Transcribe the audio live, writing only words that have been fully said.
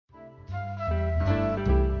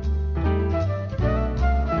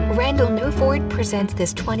Randall Noe Ford presents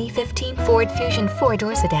this 2015 Ford Fusion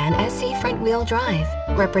 4-door sedan SE front-wheel drive.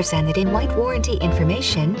 Represented in white. Warranty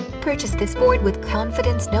information: purchase this Ford with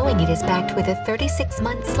confidence knowing it is backed with a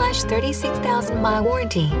 36-month/36,000-mile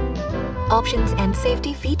warranty. Options and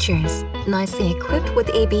safety features: nicely equipped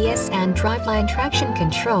with ABS and driveline traction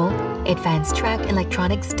control, advanced track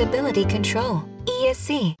electronic stability control,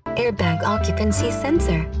 ESC, airbag occupancy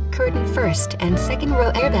sensor, curtain first and second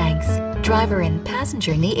row airbags, driver and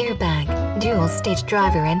passenger knee airbag, dual-stage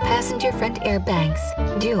driver and passenger front airbags,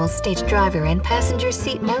 dual-stage driver and passenger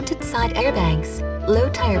seat mounted side airbags, low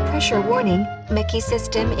tire pressure warning, Mickey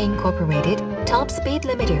system incorporated, top speed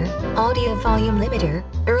limiter, audio volume limiter,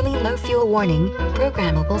 early low fuel warning,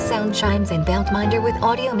 programmable sound chimes and belt minder with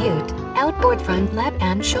audio mute, outboard front lap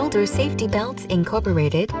and shoulder safety belts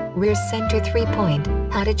incorporated, rear center 3-point,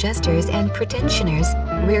 height adjusters and pretensioners,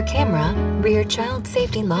 rear camera, rear child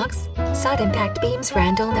safety locks, side impact beams.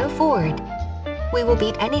 Randall Noe Ford. We will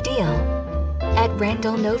beat any deal. At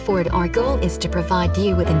Randall Noe Ford, our goal is to provide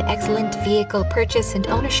you with an excellent vehicle purchase and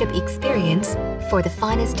ownership experience. For the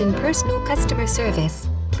finest in personal customer service,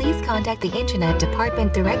 please contact the Internet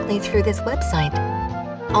department directly through this website.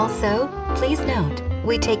 Also, please note,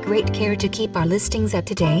 we take great care to keep our listings up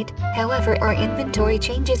to date. However, our inventory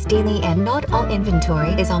changes daily and not all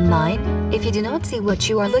inventory is online. If you do not see what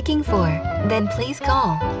you are looking for, then please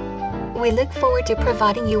call. We look forward to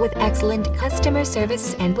providing you with excellent customer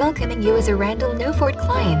service and welcoming you as a Randall Noe Ford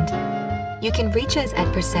client. You can reach us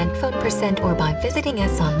at %phone% or by visiting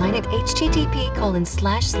us online at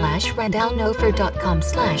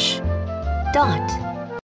http://randallnoford.com/.